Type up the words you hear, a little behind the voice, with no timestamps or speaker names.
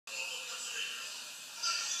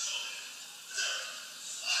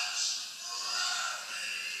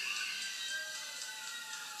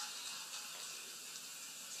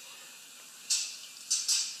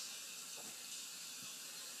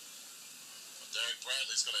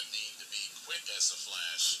Bradley's going to need to be quick as a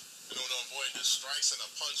flash in order to avoid the strikes and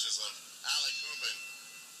the punches of Alec Hooben.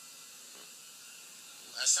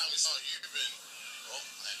 Last time we saw Hooben, well,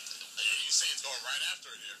 you see it's going right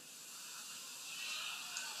after it here.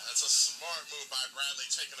 That's a smart move by Bradley,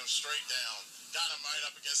 taking him straight down. Got him right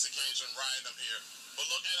up against the cage and riding him here. But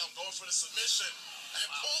look at him going for the submission and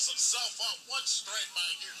pulls himself up. One straight by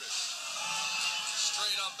Hooben.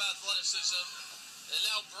 Straight up athleticism. And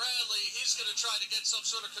now Bradley, he's going to try to get some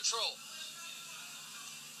sort of control.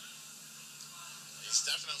 He's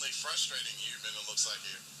definitely frustrating Hooben, it looks like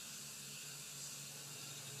here.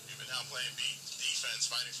 Hooben now playing defense,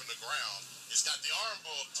 fighting from the ground. He's got the arm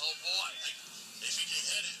hooked. Oh, boy. If he can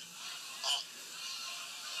hit it. Oh.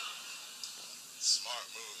 Smart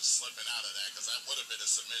move, slipping out of that, because that would have been a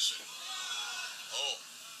submission. Oh.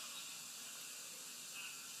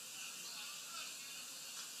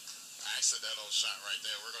 Accidental shot right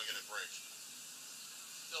there. We're going to get a break.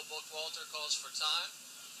 Bill Bookwalter calls for time.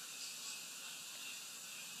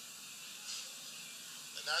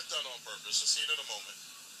 And not done on purpose. Just heat of the moment.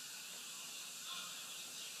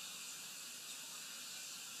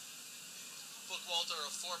 Bookwalter,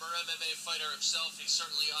 a former MMA fighter himself, he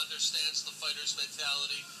certainly understands the fighter's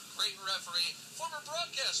mentality. Great referee, former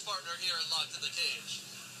broadcast partner here in Locked in the Cage.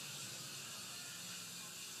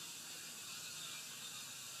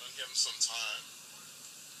 Gonna give him some time.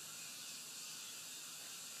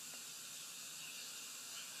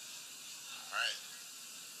 All right.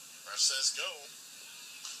 Ref says go.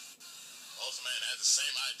 Both men had the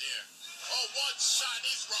same idea. Oh, one shot,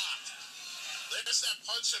 he's rocked. There's that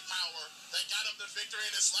punch and power that got him the victory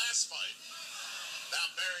in his last fight. Now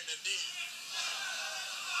burying the knee.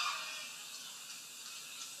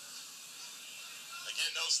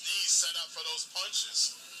 Again, those knees set up for those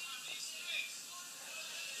punches.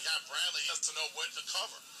 You got Bradley, he has to know when to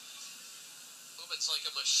cover. Hooben's like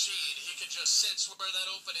a machine. He can just sense where that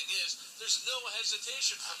opening is. There's no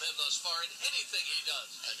hesitation from him thus far in anything he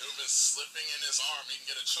does. And Hooben's slipping in his arm. He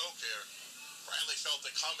can get a choke here. Bradley felt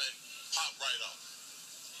it coming. Pop right up.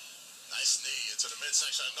 Nice knee into the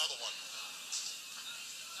midsection. Another one.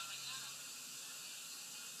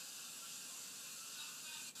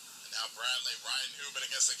 And now Bradley riding Hooben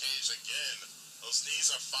against the cage again. Those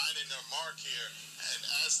knees are finding their mark here. And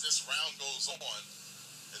as this round goes on,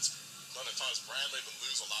 it's going to cause Bradley to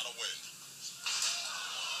lose a lot of wind.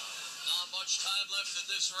 Not much time left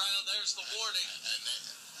in this round. There's the warning. And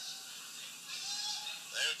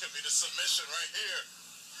there could be the submission right here.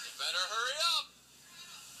 Better hurry up.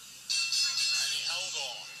 And he held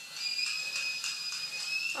on.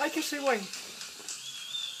 I can see why.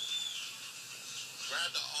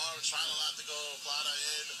 Grabbed the arm, trying to let the go. Plata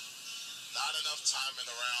in. Not enough time in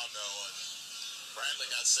the round, though. And Bradley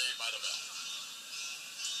got saved by the bell.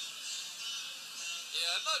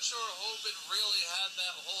 Yeah, I'm not sure Hooben really had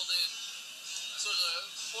that hold in to the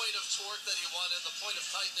point of torque that he wanted, the point of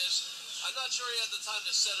tightness. I'm not sure he had the time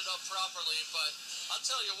to set it up properly, but I'll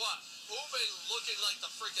tell you what, Hooben looking like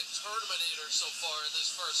the freaking Terminator so far in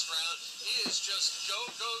this first round. He is just go,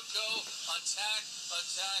 go, go, attack,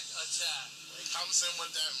 attack, attack. He comes in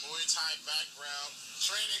with that Muay Thai background,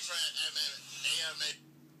 training for AMA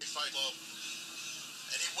Fight Club,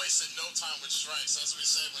 and he wasted no time with strikes. As we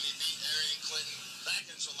said, when he beat Arian Clinton back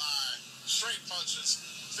in July, straight punches,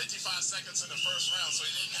 55 seconds in the first round, so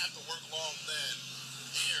he didn't have to work long then.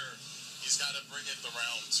 Here, he's got to bring it to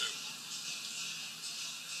round two.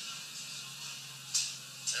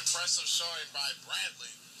 Impressive showing by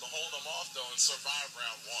Bradley to hold him off, though, and survive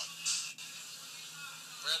round one.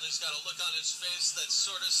 Bradley's got a look on his face that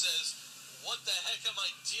sort of says, what the heck am I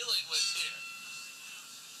dealing with here?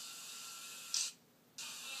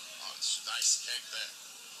 Oh, nice kick there.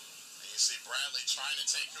 And you see Bradley trying to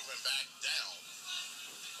take Hooben back down.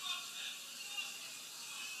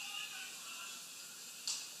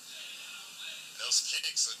 Those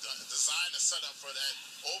kicks are designed to set up for that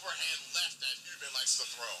overhand left that Hooben likes to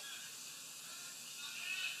throw.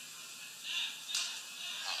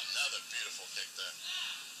 Oh, another beautiful kick there.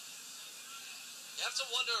 You have to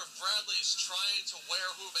wonder if Bradley's trying to wear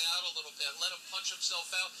Hooben out a little bit, let him punch himself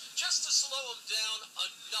out, just to slow him down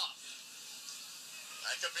enough.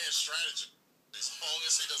 That could be a strategy, as long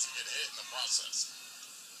as he doesn't get hit in the process.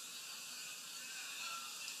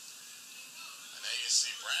 You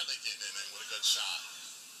see Bradley getting in with a good shot.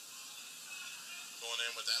 Going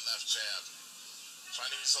in with that left jab.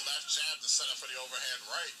 Trying to use the left jab to set up for the overhand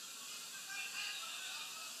right.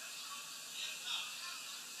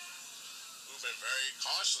 Hooben very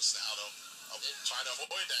cautious now, though, of trying to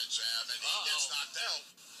avoid that jab, and he gets knocked out.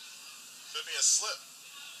 Could be a slip.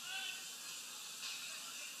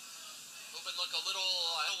 Hooben look a little,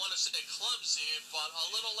 I don't want to say clumsy, but a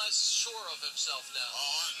little less sure of himself now.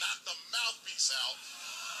 Oh, knocked the mouthpiece out.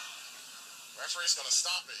 Referee's going to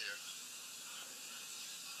stop it here.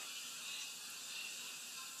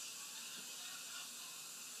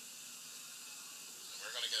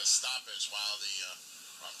 We're going to get a stoppage while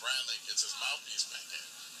Bradley gets his mouthpiece back in.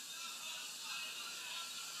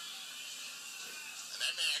 And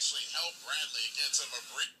that may actually help Bradley get him a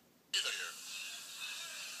breather here.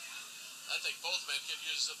 I think both men could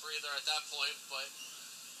use a breather at that point, but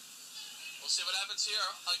we'll see what happens here.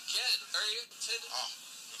 Again, very tentative.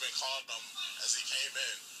 We've been calling him as he came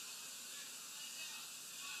in.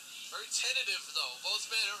 Very tentative, though. Both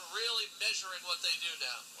men are really measuring what they do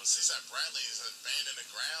now. Well, it seems that Bradley is abandoning the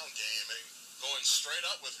ground game and going straight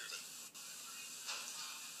up with Hooben.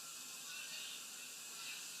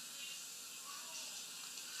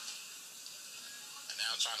 And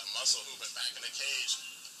now trying to muscle Hooben back in the cage.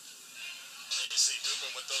 And you see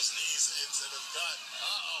Hooben with those knees into the gut.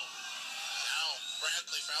 Uh-oh. Now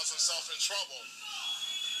Bradley found himself in trouble.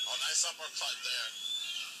 Oh, nice uppercut there.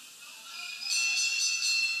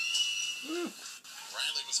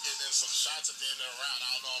 Bradley was getting in some shots at the end of the round. I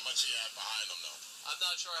don't know how much he had behind him, though. I'm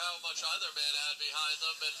not sure how much either man had behind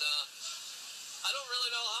them, and I don't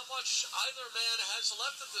really know how much either man has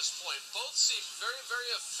left at this point. Both seem very,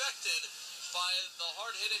 very affected by the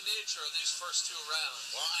hard-hitting nature of these first two rounds.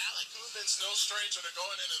 Well, Alec Hooben's no stranger to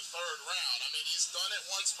going into the third round. I mean, he's done it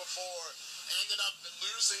once before, ended up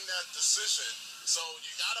losing that decision. So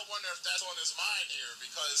you got to wonder if that's on his mind here,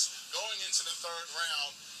 because going into the third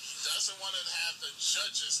round, he doesn't want to have the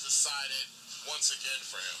judges decide it once again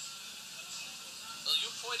for him. Well,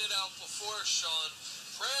 you pointed out before, Sean,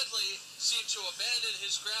 Bradley seemed to abandon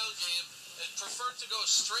his ground game and preferred to go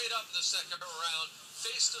straight up in the second round,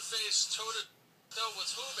 face-to-face, toe-to-toe with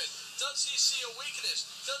Hooben. Does he see a weakness?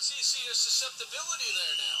 Does he see a susceptibility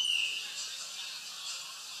there now?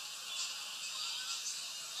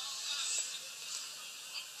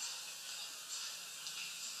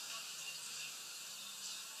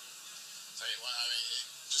 Tell you what, I mean,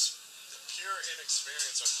 just the pure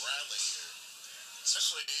inexperience of Bradley here,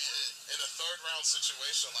 especially in a third round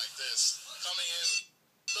situation like this, coming in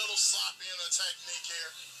a little sloppy in the technique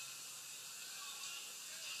here,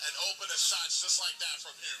 and open the shots just like that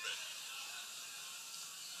from Hooben.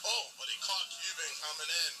 Oh, but he caught Hooben coming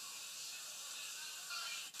in.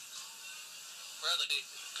 Bradley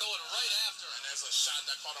going right after him. And there's a shot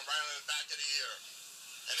that caught him right in the back of the ear.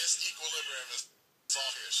 And his equilibrium is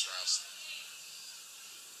off here, Strauss.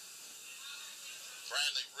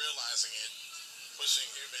 Bradley realizing it, pushing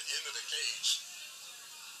Hooben into the cage.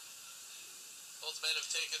 Both men have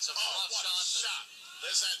taken some rough rough what shots. A shot.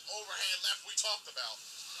 There's that overhand left we talked about.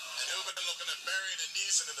 And Hooben looking to bury the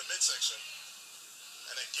knees into the midsection.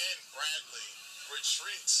 And again, Bradley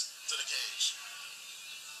retreats to the cage.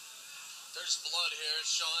 There's blood here,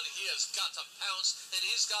 Sean. He has got to pounce, and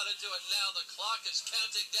he's got to do it now. The clock is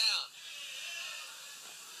counting down.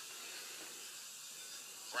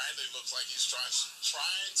 Bradley looks like he's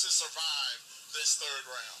trying to survive this third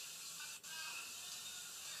round.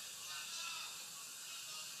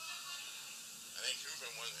 I think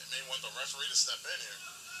Hooben may want the referee to step in here.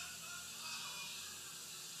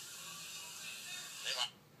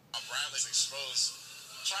 Meanwhile, Bradley's exposed,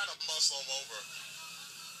 trying to muscle him over.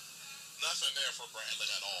 Nothing there for Bradley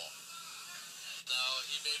at all. No,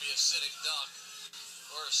 he may be a sitting duck,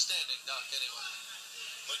 or a standing duck anyway.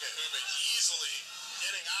 Look at Hooben easily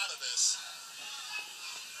getting out of this.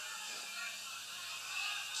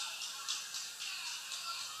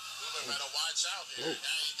 Hooben better watch out here.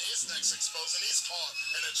 Now his neck's exposed and he's caught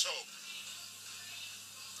in a choke.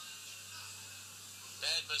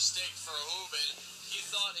 Bad mistake for Hooben. He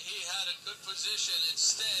thought he had a good position.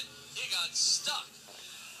 Instead, he got stuck.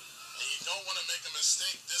 And you don't want to make a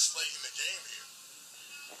mistake this late in the game here.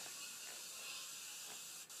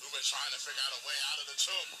 Hooben trying to figure out a way out of the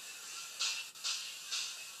choke.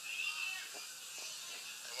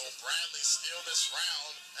 And will Bradley steal this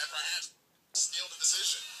round and perhaps steal the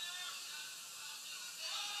decision?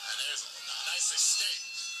 And there's a nice escape.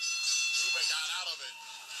 Hooben got out of it.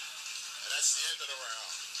 And that's the end of the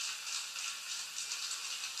round.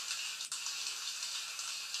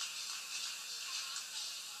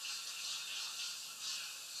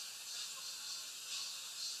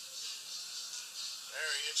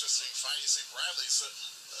 Very interesting fight. You see Bradley, so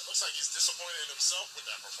it looks like he's disappointed in himself with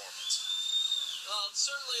that performance. Well, it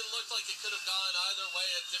certainly looked like it could have gone either way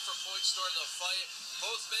at different points during the fight.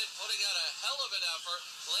 Both men putting out a hell of an effort,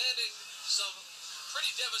 landing some pretty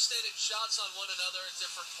devastating shots on one another at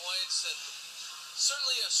different points, and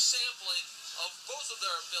certainly a sampling of both of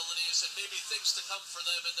their abilities and maybe things to come for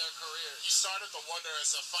them in their careers. You started to wonder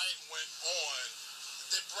as the fight went on,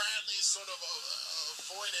 did Bradley sort of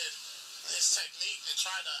avoided his technique and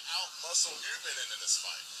tried to out-muscle Hooben into this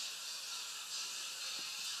fight?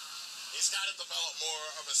 He's got to develop more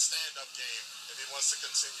of a stand-up game if he wants to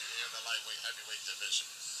continue here in the lightweight heavyweight division.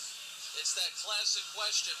 It's that classic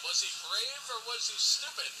question. Was he brave or was he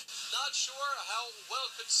stupid? Not sure how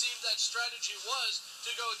well conceived that strategy was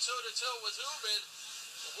to go toe-to-toe with Hooben.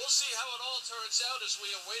 We'll see how it all turns out as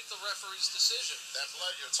we await the referee's decision. That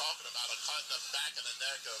blood you're talking about, a cut in the back of the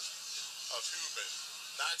neck of Hooben.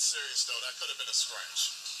 Not serious, though. That could have been a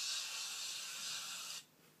scratch.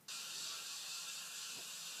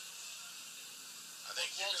 I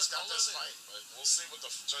think Hooben's got this fight, but we'll see what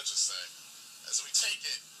the judges say as we take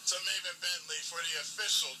it to Maven Bentley for the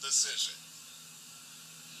official decision.